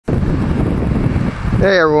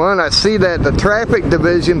Hey everyone, I see that the traffic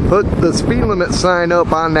division put the speed limit sign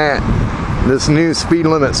up on this new speed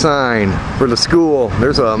limit sign for the school.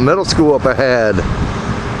 There's a middle school up ahead,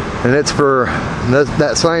 and it's for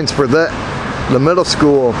that sign's for the middle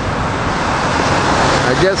school.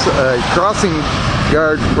 I guess a crossing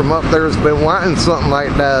guard from up there has been wanting something like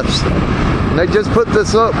this, and they just put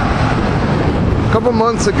this up a couple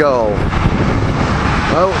months ago.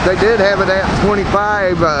 Well, they did have it at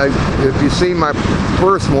 25, if you see my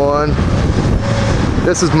first one.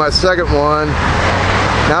 This is my second one.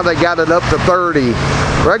 Now they got it up to 30.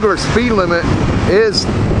 Regular speed limit is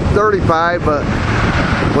 35, but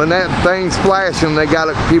when that thing's flashing,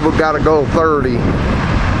 people got to go 30.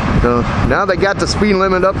 So now they got the speed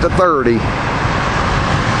limit up to 30.